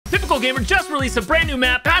Gamer just released a brand new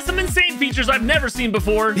map, has some insane features I've never seen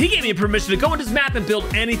before. He gave me permission to go into his map and build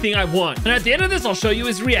anything I want. And at the end of this, I'll show you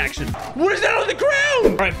his reaction. What is that on the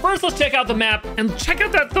ground? All right, first let's check out the map and check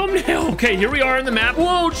out that thumbnail. Okay, here we are in the map.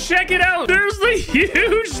 Whoa, check it out. There's the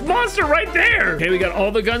huge monster right there. Okay, we got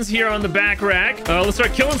all the guns here on the back rack. Let's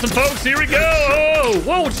start killing some folks. Here we go. Oh,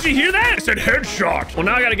 whoa, did you hear that? I said headshot. Well,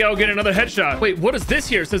 now I gotta go get another headshot. Wait, what is this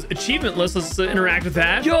here? It says achievement list. Let's interact with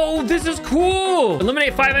that. Yo, this is cool.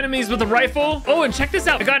 Eliminate 5 enemies with a rifle. Oh, and check this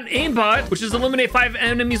out. I got an aimbot, which is eliminate 5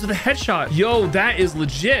 enemies with a headshot. Yo, that is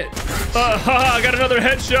legit. I got another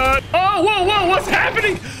headshot. Oh, whoa, what's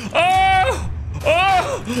happening? Oh,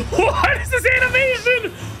 what is this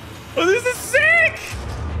animation? Oh, this is sick.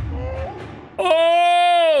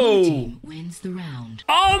 Oh. Blue team wins the round.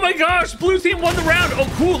 Oh my gosh, blue team won the round.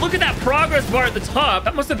 Oh, cool. Look at that progress bar at the top.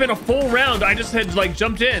 That must have been a full round. I just had like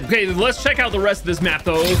jumped in. Okay, let's check out the rest of this map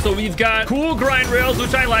though. So we've got cool grind rails,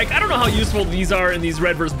 which I like. I don't know how useful these are in these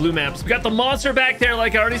red versus blue maps. We got the monster back there,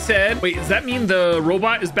 like I already said. Wait, does that mean the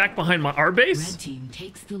robot is back behind our base? Red team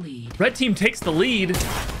takes the lead. Red team takes the lead.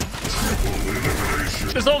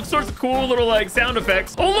 There's all sorts of cool little like sound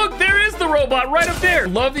effects. Oh, look, there is the robot right up there.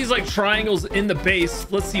 Love these like triangles in the base.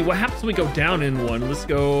 Let's see what happens when we go down in one. Let's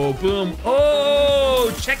go boom.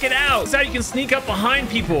 Oh, check it out. This is how you can sneak up behind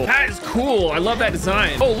people. That is cool. I love that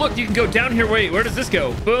design. Oh, look, you can go down here. Wait, where does this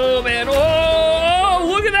go? Boom, and oh,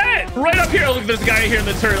 look at that. Right up here. Oh, look, there's a guy here in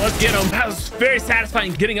the turret. Let's get him. That was very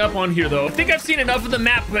satisfying getting up on here though. I think I've seen enough of the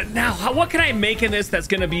map, but now what can I make in this that's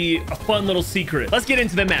gonna be a fun little secret? Let's get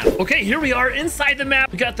into the map. Okay, here we are inside the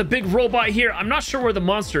map. We got the big robot here. I'm not sure where the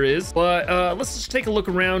monster is, but let's just take a look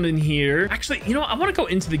around in here. Actually, you know, I want to go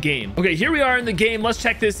into the game. Okay, here we are in the game. Let's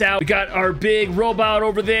check this out. We got our big robot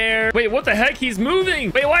over there. Wait, what the heck? He's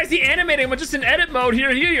moving. Wait, why is he animating? I'm just in edit mode here.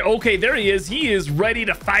 Okay, there he is. He is ready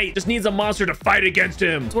to fight. Just needs a monster to fight against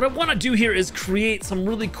him. So what I want to do here is create some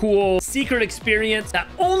really cool secret experience that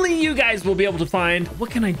only you guys will be able to find. What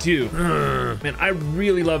can I do? Man, I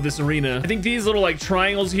really love this arena. I think these little like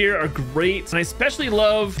triangles here are great. And I especially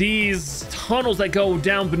love these tunnels that go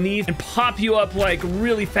down beneath and pop you up like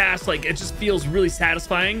really fast. Like it just feels really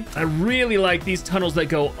satisfying. I really like these tunnels that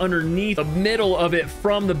go underneath the middle of it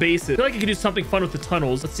from the bases. I feel like I could do something fun with the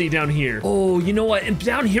tunnels. Let's see down here. Oh, you know what? And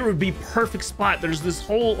down here would be perfect spot. There's this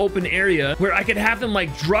whole open area where I could have them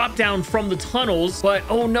like drop down from the tunnels, but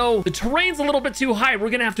oh no, the terrain's a little bit too high. We're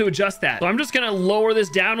gonna have to adjust that. So I'm just gonna lower this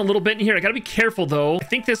down a little bit in here. I gotta be careful though. I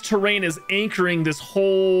think this terrain is anchoring this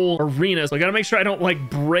whole arena. So I gotta make sure I don't like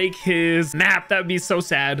break his map. That would be so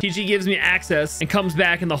sad. TG gives me access and comes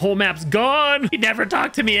back and the whole map's gone. He never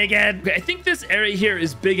talked to me again. Okay, I think this area here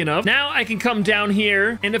is big enough. Now I can come down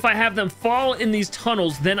here, and if I have them fall in these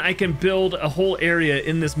tunnels, then I can build a whole area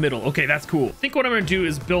in this middle. Okay, that's cool. I think what I'm gonna do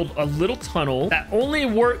is build a little tunnel that only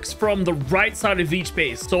works from the right side of each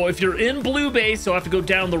base. So if you're in blue base, you'll have to go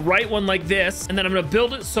down the right one like this, and then I'm gonna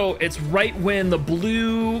build it so it's right when the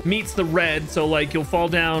blue meets the red. So like you'll fall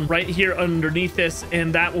down right here underneath this,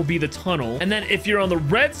 and that will be the tunnel. And then if you're on the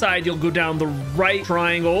red side, you'll go down the right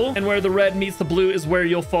triangle, and where the red meets the blue is where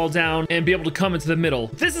you'll fall down and be able to come into the middle.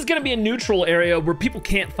 This is gonna be a neutral area where people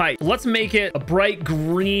can't fight. Let's make it a bright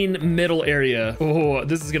green middle area. Oh,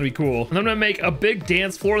 this is gonna be cool. And I'm gonna make a big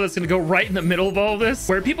dance floor that's gonna go right in the middle of all this,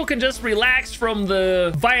 where people can just relax from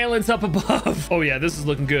the violence up above. Oh yeah, this is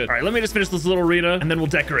looking good. All right, let me just finish this little arena and then we'll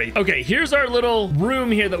decorate. Okay, here's our little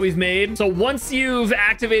room here that we've made. So once you've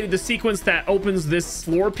activated the sequence that opens this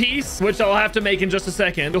floor piece, which I'll have to make in just a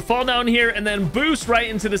second, you'll fall down here and then boost right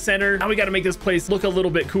into the center. Now we got to make this place look a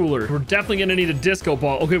little bit cooler. We're definitely gonna need a disco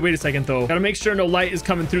ball. Okay, wait a second though. Gotta make sure no light is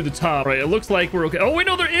coming through the top. All right, it looks like we're okay. Oh wait,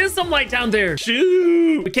 no, there is some light down there.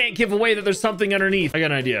 Shoot! We can't give away that there's something underneath. I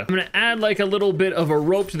got an idea. I'm gonna add like a little bit of a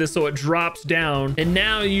rope to this so it drops down, and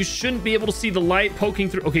now you shouldn't be able to see the light poking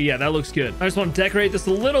through. Okay, yeah, that looks good. I just want to decorate this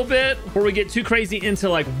a little bit before we get too crazy into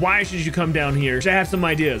like why should you come down here. I have some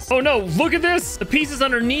ideas. Oh no, look at this. The pieces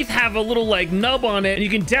underneath have a little like nub on it, and you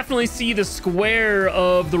can definitely see the square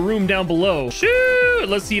of the room down below. Shoot!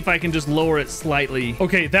 Let's see if I can just lower it slightly.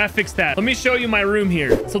 Okay, that fixed that. Let me show you my room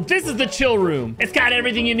here. So this is the chill room. It's got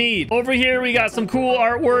everything you need. Over here we got some cool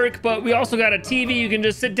artwork, but we also got a TV you can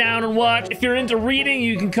just sit down and watch. If you're into reading,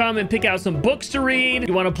 you can come and pick out some books to read.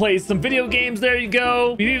 You want to play some video games, there you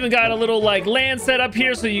go. We've even got a little like LAN set up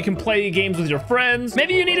here so you can play games with your friends.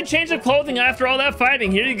 Maybe you need a change of clothing after all that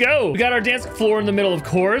fighting. Here you go. We got our dance floor in the middle, of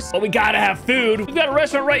course, but we gotta have food. We've got a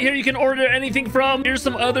restaurant right here you can order anything from. Here's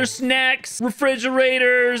some other snacks,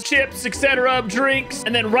 refrigerators, chips, etc., drinks.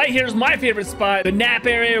 And then right here's my favorite spot, the nap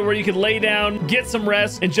area where you can lay down, get some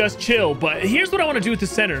rest, and just chill. But here's what I want to do with the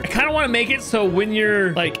center. I kind of want to make it so when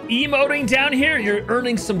you're like emoting down here, you're earning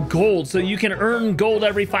wanting some gold so you can earn gold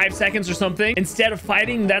every 5 seconds or something. Instead of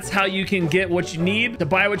fighting, that's how you can get what you need to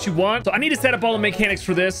buy what you want. So I need to set up all the mechanics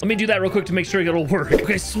for this. Let me do that real quick to make sure it'll work.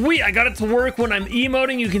 Okay, sweet. I got it to work. When I'm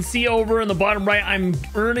emoting, you can see over in the bottom right, I'm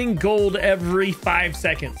earning gold every 5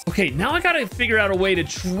 seconds. Okay, now I gotta figure out a way to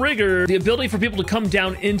trigger the ability for people to come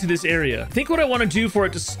down into this area. I think what I want to do for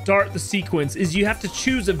it to start the sequence is you have to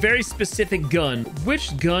choose a very specific gun.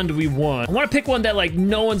 Which gun do we want? I want to pick one that like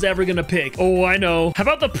no one's ever gonna pick. Oh, I know. How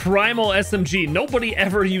about the Primal SMG? Nobody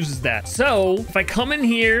ever uses that. So if I come in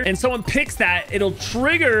here and someone picks that, it'll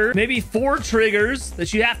trigger maybe 4 triggers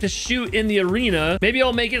that you have to shoot in the arena. Maybe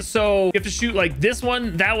I'll make it so you have to shoot like this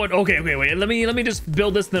one, that one. Okay, wait. Let me just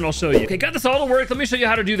build this, and then I'll show you. Okay, got this all to work. Let me show you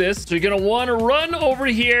how to do this. So you're gonna want to run over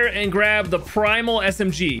here and grab the Primal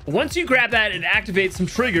SMG. Once you grab that, it activates some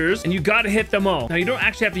triggers, and you got to hit them all. Now you don't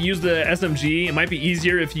actually have to use the SMG. It might be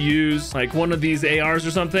easier if you use like one of these ARs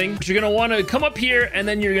or something. But you're gonna want to come up here, and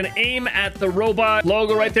then you're gonna aim at the robot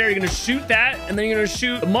logo right there. You're gonna shoot that, and then you're gonna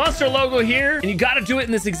shoot the monster logo here, and you got to do it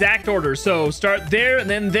in this exact order. So start there, and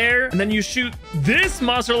then you shoot this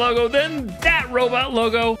monster logo, then that robot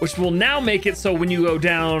logo, which will now make it so when you go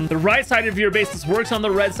down the right side of your base, this works on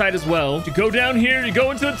the red side as well. You go down here, you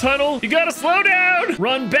go into the tunnel, you gotta slow down,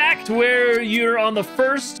 run back to where you're on the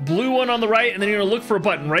first blue one on the right, and then you're gonna look for a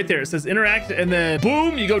button right there. It says interact, and then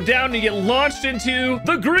boom, you go down and you get launched into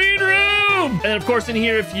the green room. And then of course in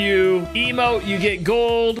here, if you emote, you get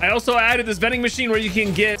gold. I also added this vending machine where you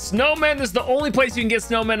can get snowmen. This is the only place you can get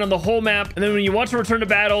snowmen on the whole map. And then when you want to return to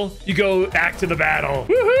battle, you go back to the battle.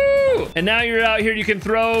 Woohoo! And now you're out here, you can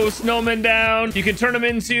throw snowmen down, you can turn them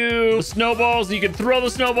into snowballs, you can throw the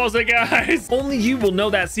snowballs at guys. Only you will know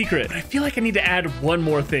that secret. But I feel like I need to add one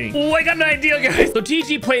more thing. Oh, I got an idea, guys. So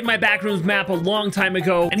TG played my Backrooms map a long time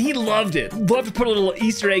ago, and he loved it. Love to put a little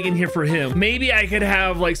Easter egg in here for him. Maybe I could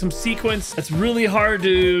have like some sequence that's really hard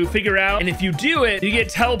to figure out, and if you do it, you get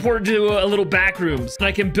teleported to a little Backrooms. And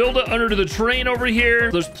I can build it under the terrain over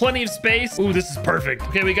here. There's plenty of space. Ooh, this is perfect.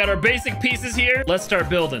 Okay, we got our basic pieces here. Let's start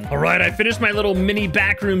building. All right, I finished my little mini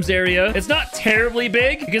Backrooms area. It's not terribly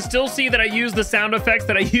big. You can still see that I use the sound effects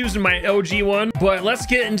that I used in my OG one, but let's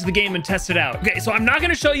get into the game and test it out. Okay, so I'm not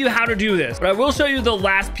gonna show you how to do this, but I will show you the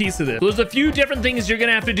last piece of this. There's a few different things you're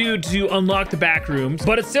gonna have to do to unlock the Backrooms,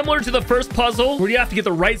 but it's similar to the first puzzle where you have to get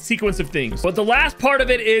the right sequence of things. But the last part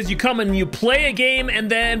of it is you come and you play a game, and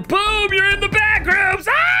then boom, you're in the Backrooms.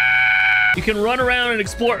 You can run around and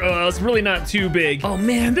explore. Oh, it's really not too big. Oh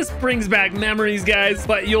man, this brings back memories, guys.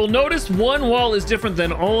 But you'll notice one wall is different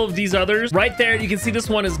than all of these others. Right there, you can see this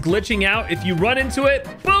one is glitching out. If you run into it,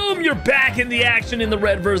 boom, you're back in the action in the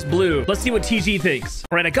red versus blue. Let's see what TG thinks.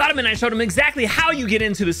 All right, I got him and I showed him exactly how you get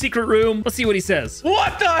into the secret room. Let's see what he says.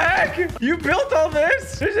 What the heck? You built all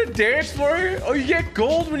this? There's a dance floor? Oh, you get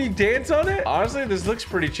gold when you dance on it? Honestly, this looks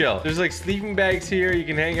pretty chill. There's like sleeping bags here. You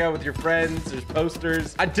can hang out with your friends. There's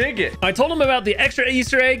posters. I dig it. I told him about the extra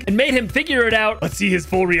Easter egg and made him figure it out. Let's see his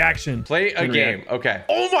full reaction. Play a game. Okay.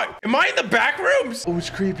 Oh my, am I in the back rooms? Oh,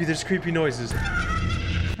 it's creepy. There's creepy noises.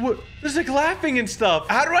 What? There's like laughing and stuff.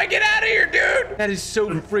 How do I get out of here, dude? That is so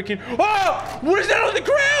freaking... Oh, what is that on the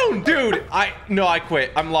ground? Dude, I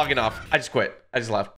quit. I'm logging off. I just quit. I just left.